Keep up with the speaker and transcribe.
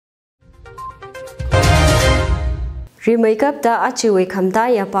Remakeup da achiwe khamta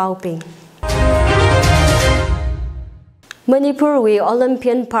ya pauping. Manipur we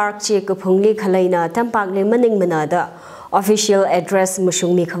Olympian Park chi kuphungli khalaina tampak le maning manada official address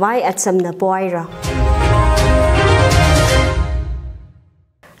musungmi khwai at samna poira.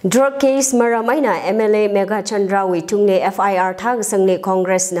 Drug case maramaina MLA Mega Chandra we tungne FIR thag sangne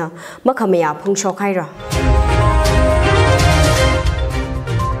Congress na makhamaya phungshok haira.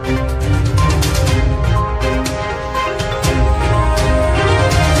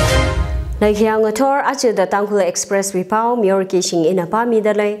 Naghiang ator ache da Tangkhul Express we pau Mayori Keishing in a pami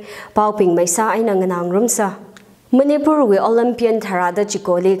dalay pau ping may sa ay nanganang rumsa. Manipur we Olympian Tarada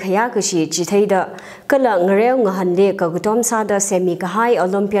Chikoli Kayakashi Chiteda Kala Ngareo Ngahanle Kagutom Sada Semi Kahai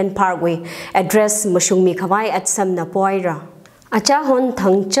Olympian Parkway address Mushungmi Kawai at Samna Poira. Achahon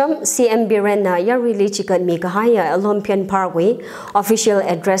Tangcham CMB Rena Yarili Chikat Mikahaya Olympian Parkway official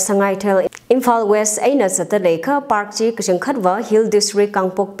address Sangaitel Imphal West Aina Sataleka Park Chi Kashankhatwa Hill District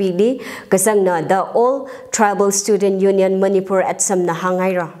Kangpok Pili Kasangna the All Tribal Student Union Manipur at Samna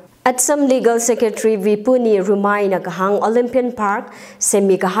Hangaira. At some legal secretary Vipuni Rumaina Kahang Olympian Park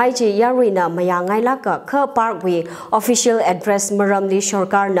Semi Kahaiji Yarina Mayangai Laka Ka Parkway official address Maramli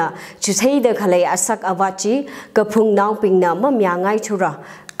Shorkarna Chuthaida Khalei Asak Avachi Kapung Naupingna Mamyangai Tura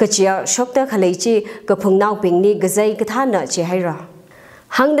Kachia Shokta Khalaichi Kapung Naupingni Gazai Kathana Chihaira.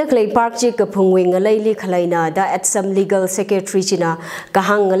 Hang the clay park chi kapung wing a layli khalaina da at some legal secretary china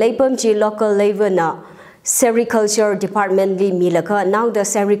kahang laypam chi local level Sericulture Department li milaka now the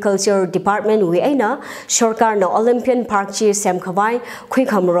Sericulture Department we aina Shorkar na Olympian Park chi sem khawai khui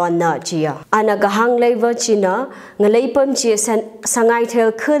khamron na chia ana gahang level china ngaleipam chi sangai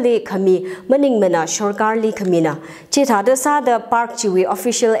thel khali khami maning mana Shorkar li khamina chi thada sa the park chi we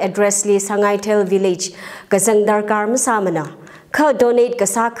official address li sangai thel village kazang darkar masamana kha donate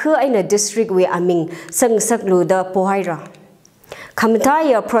kasa khu aina district we aming sang saklu da pohaira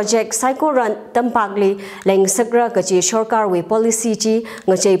Kamataya project Psycho Run Tampagli Lang Sagra Kachi Shorkar we policy chi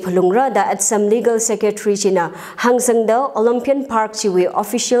ngachai phulungra da at some legal secretary china hangsang da Olympian Park chi we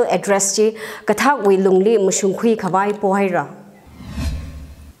official address chi kathak we lungli musungkhui khawai pohaira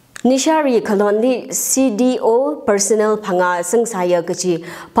Nishari Kalonli CDO personnel Panga Sangsaya Kachi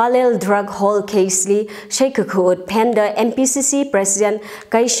Parallel Drug Hall Case Li Sheikakut Panda MPCC President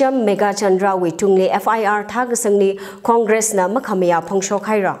Keishing Mega Chandra Witungli FIR Thagasangni Congress na Makhamaya Phongshok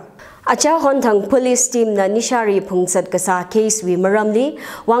Haira. Acha Hontang police team na Nishari Phungsat Kasa case we Maramli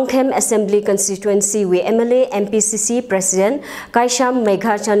Wangkhem Assembly constituency we MLA MPCC President Keishing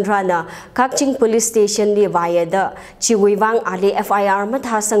Mega Chandra na Kakching police station li via the Chiwiwang Ali FIR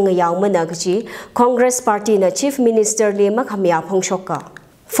Mathasang Yawmana Kachi Congress party na Chief Minister li Makhamya Phongshokka.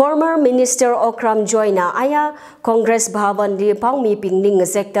 Former Minister Okram Joyna Aya Congress Bhavan li Pangmi Pingning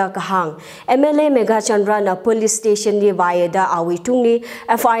Zekta Kahang MLA Mega Chandra na police station li via da Awitungli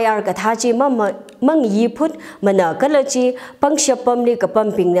FIR Kathaji Mang Yiput Mana Kalachi Pangshap Pamli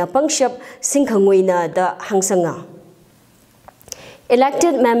Kapamping na Pangshap Sinkhangui na da Hangsanga.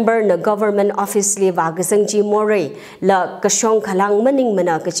 Elected member na government office li Vagasangji More la Kashong Khalang Maning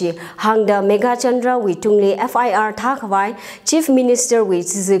Manakachi Hangda Mega Chandra Witungli FIR Thakawai Chief Minister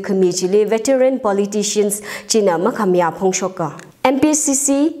with Committee veteran politicians China Makhamya Phongshokka.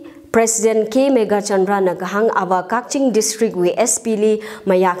 MPCC President K Mega Chandra na Kahang Ava Kakching District we SP li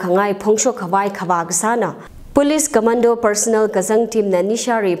Maya Khangai Phongshok Khawai Khawagsana. Police Commando Personnel Kazang Team na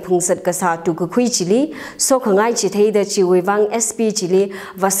Nishari Phungsat Kasa tu Kukhui Chili so Khangai Chithei da Chiwiwang SP Chili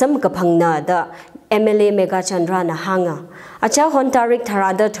Vasam Kaphangna da MLA Mega Chandra na hanga. Acha Hontarik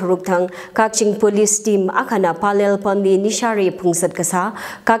Tharada Tharuktang Kakching Police Team Akana Palel Pamli Nishari Phungsat Kasa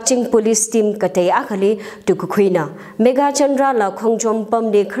Kakching Police Team Katei Akali Tukukhuina Mega Chandra la Khongjom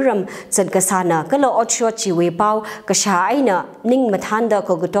Pamli Kharam Sadkasana Kala Otshot Chiwe Pau Kasha Aina Ning Mathanda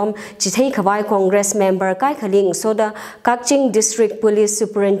Kogutom Chithei Khawai Congress member Kai Khaling Soda Kakching District Police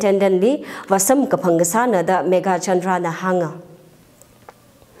Superintendent Li Vasam Kaphangasana da Mega Chandra na hanga.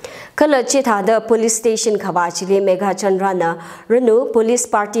 Kala Chitha the police station Khabachili Mega Chandra na Renu police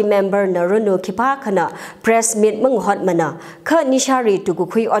party member na Renu Khipa Khana press meet Mang Hotmana Kha Nishari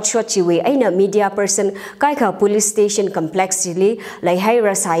Tukukhui Otshot Chiwe Aina media person Kaika police station complex Chili Laihai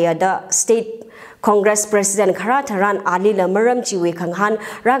Rasaya the state Congress President Kharatharan Ali la Maram Chiwe Khanghan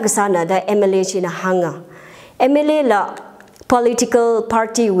Ragasana the MLA China hanga MLA la political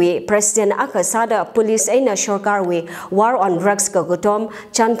party we President Akasada police aina Shorkar we war on drugs kagutom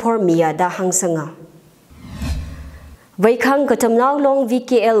chanpor Mia da hangsanga. Vaikhang katamnao long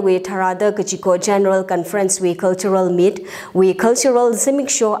VKL we Tarada Kachiko General Conference we cultural meet we cultural simic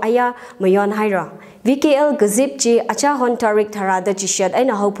show aya mayon haira VKL gazip chi acha hon tarik tharada chi shat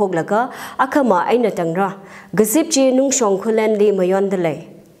aina hopok laga akhama aina tangra gazip chi nung shong khulen li mayon dele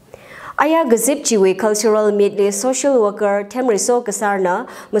aya gazip chi we cultural meet le social worker Temriso kasarna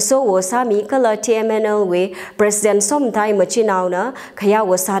maso wo sami kala TMNL we president somtai machinau na khaya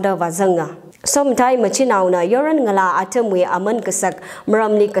wasada wazanga somtai machinau na yoran ngala atamwe aman kasak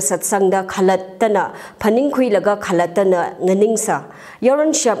mramni kasat sangda khalat tana phaning khui laga khalat tana nganingsa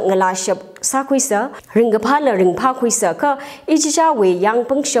yoran shap ngala shap sakuisa ringapha la ringpha khuisa ka ichicha we yang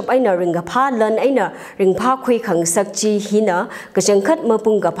pangshap aina ringapha lan aina ringpha khui khangsak chi hina kachangkhat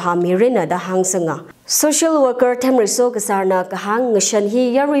mapung gapha mirena da hangsanga social worker Temriso kasarna kahang ngashan hi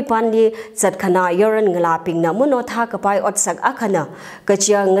yarui panli zatkhana yoran ngala pingna muno tha kapai otsak akhana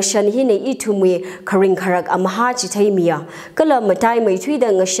kachia ngashan hi ne ithumwe kharing kharak amha chi thaimia kala matai mai thui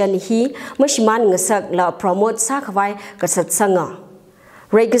da ngashan hi mashman ngasak la promote sa khawai kasat sanga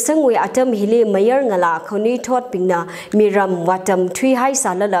Regisang we atam hili mayor ngala khoni thot pingna miram watam thui hai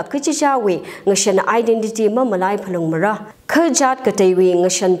salala kichicha we ngashan identity mamalai phalong mara khajat katai we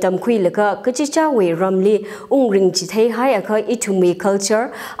ngashan tam khui laka kichicha we ramli ungring chi thai hai akha ithumi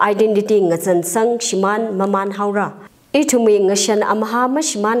culture identity ngachan sang shiman maman haura Itumi ngashan amha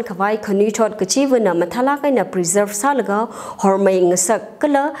mashman khawai khoni thot kachivana mathala kaina preserve salaga hormai ngasak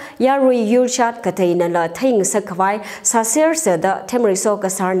kala yarui yurchat kataina la thai ngasak khawai saser sada Temriso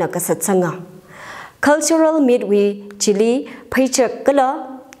kasarna kasatsanga cultural meet we chili phaichak kala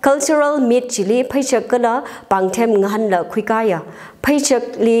cultural meet chili phaichak kala pangthem ngahan la khuikaya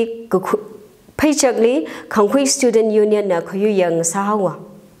phaichak li khangkhui student union na khoyu yang sahawa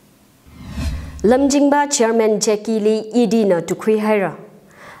Lamjingba Chairman Jackie Lee ED na tukhui haira.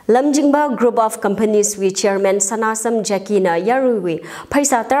 Lamjingba Group of Companies with Chairman Sanasam Jackie na yaruwi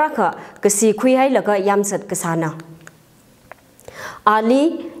paisa taraka kasi khui hai laga yamsat kasana.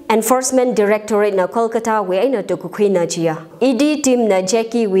 Ali Enforcement Directorate na Kolkata we aina tukhui na chia. ED team na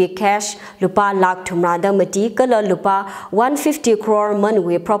Jackie we cash lupa lakh thumrada mati kala lupa 150 crore man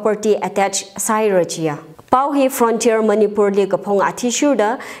we property attached saira chia. Pau hi frontier Manipur le kapong athishu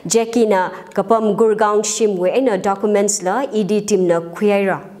da Jackie na kapam Gurgaon shim we aina documents la ED team na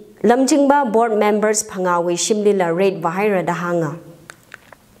khuyaira Lamjingba board members phanga we shimli la rate vahaira da hanga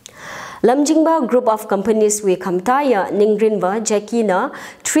Lamjingba Group of Companies we khamtaya ningrinwa Jackie na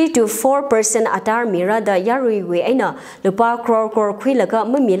 3 to 4% atar mira da yarui we aina lupa crore khuilaga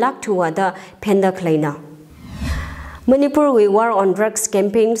mamilak thuwa da phenda khlaina Manipur we war on drugs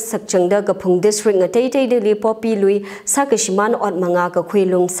campaign sakchangda kapung district ngatai tai dili popi lui sakashiman ot manga ka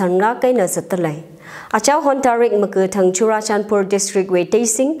khwilung sanra kaina satalai achaw hon tarik mak thang Churachandpur district we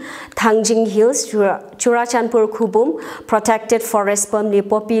Keishing Thangjing Hills Churachandpur khubum protected forest pamli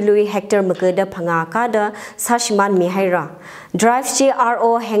popi lui hectare mak da phanga ka da sashman mi haira drive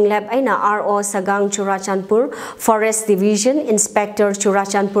CRO henglab aina RO sagang Churachandpur forest division inspector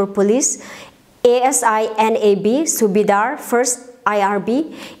Churachandpur police ASI NAB Subidar first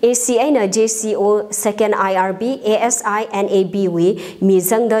IRB ACI na JCO second IRB ASI NAB we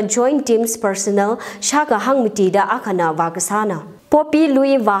mizang the joint teams personnel shaka hangmiti da akana wakasana Popi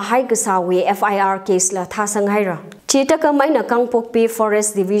lui wa hai kasawi FIR case la thasang haira Chita kamaina Kangpokpi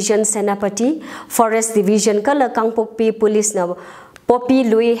forest division senapati forest division kala Kangpokpi police na Popi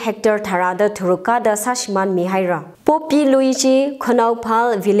lui hectare tharada thurukada sashman mi haira Popi lui chi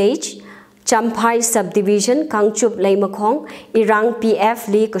Khonaupal village Champai subdivision Kangchup Laimakhong Irang PF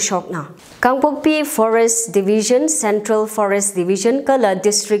Li Kashokna Kangpokpi Forest Division Central Forest Division Kala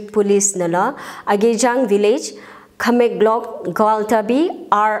District Police Nala Agejang Village Khamek Block Gwaltabi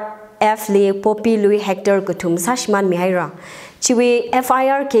RF Li Popi Lui Hector Kutum Sashman Mihaira Chiwi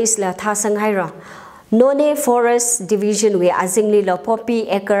FIR case la thasang haira None Forest Division we azingli la Popi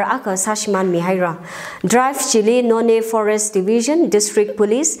Acre aka Sashman Mihaira Drive Chili None Forest Division District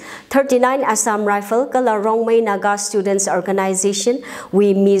Police 39 Assam Rifle Kala Rongmei Naga Students Organization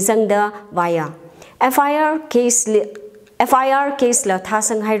we mizangda via FIR case la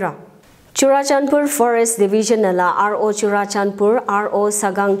thasang haira Churachandpur Forest Division nala RO Churachandpur RO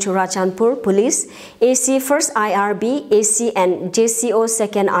Sagang Churachandpur Police AC First IRB AC and JCO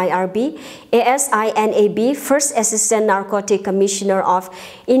Second IRB ASI NAB First Assistant Narcotic Commissioner of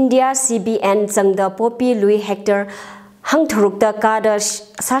India CBN Zangda Popi Lui Hector Hangthurukta Kada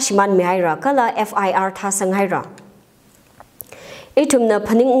Sashman Mihaira Kala FIR Thasang Haira Itumna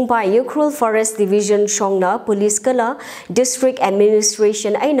Paning Umpai Ukrul Forest Division Shongna Police Kala District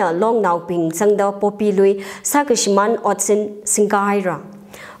Administration Aina Long Nauping Sangda Popi Lui Sakashman Otsin Sinkahaira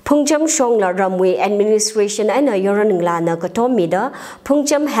Pungjam Shongla Ramwi Administration and a Yoranglana Katomida,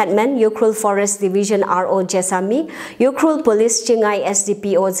 Pungjam Headman, Ukrul Forest Division RO Jesami, Ukrul Police Chingai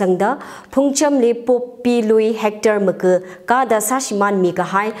SDPO Zangda, Pungjam Lipo P. Louis Hector Maka, Kada Sashman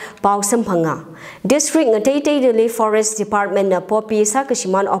Mikahai, Pau Sampanga. District Natate Forest Department na Popi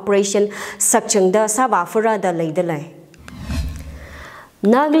Sakashiman Operation Sakchangda Sabafura da Laidale.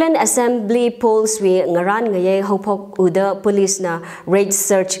 Nagaland Assembly polls we ngaran ngaye hopok uda police na raid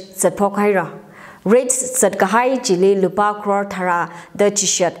search zatpok haira. Raid sat kahai jili lupa crore thara the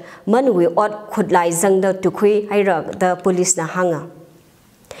chishat man we ot khudlai zangda tukhui haira the police na hanga.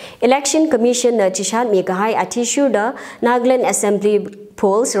 Election Commission na chishat mi kahai atishu da Nagaland Assembly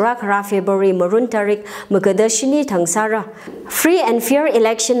polls rakhara February marun tarik makadashini thangsara. Free and fair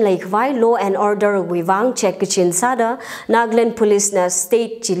election like vai law and order wivang check kichin sada Nagaland police na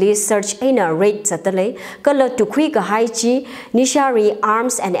state chili search aina raid satale kala tukhui kahai chi nishari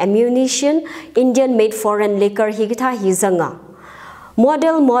arms and ammunition Indian made foreign liquor higita hizanga.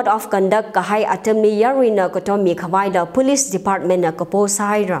 Model mode of conduct kahai atamni yarina kotomi khawaida police department na kapo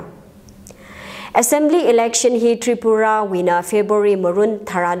saira. Assembly election hi Tripura wina February marun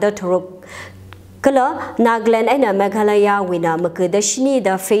tharada thorok kala Nagaland aina Meghalaya wina makadashini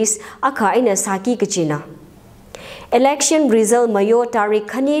da face aka aina saki kachina. Election result mayo tarik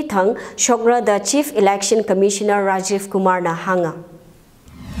khani thang shokra the Chief Election Commissioner Rajiv Kumar na hanga.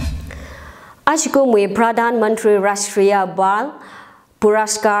 Ajkumwe Pradhan Mantri Rashtriya Bal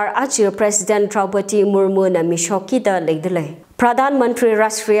Puraskar Achir President Draupadi Murmu na mishoki da legdele. Pradhan Mantri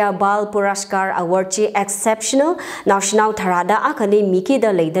Rashtriya Bal Puraskar Award chi exceptional national tharada akali miki da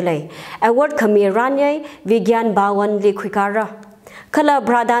legdele. Award kamiranye Vigyan Bawan likwikara. Kala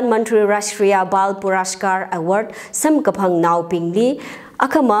Pradhan Mantri Rashtriya Bal Puraskar Award sam kapang naw pingli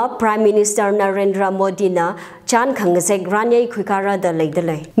akama Prime Minister Narendra Modi na chan khangzek ranye khikara da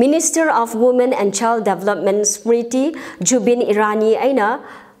legdele. Minister of Women and Child Development Smriti Jubin Irani aina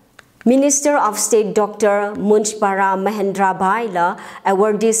Minister of State Dr. Munchpara Mahendra Bhai la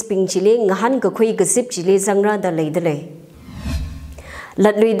awardees pingchili ngahan kakhui gasip chili zangra da legdele.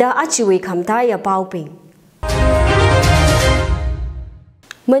 Latluida achiwi khamta ya pauping.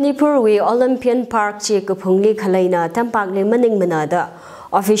 Manipur we Olympian Park chi kapungli khalaina tampak le maning manada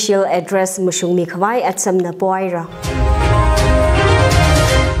official address musung mikhwai at samna poira.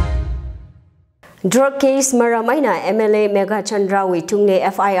 Drug case maramaina MLA Mega Chandra we tungne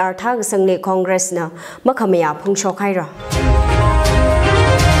FIR thag sangne Congress na makhamaya phungshok haira.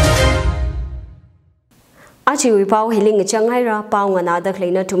 Achi we pau hiling changhaira pau ngana da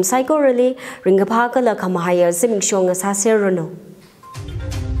khlena tum psycho rally ringapha kala khamahaya zimshong sa serono.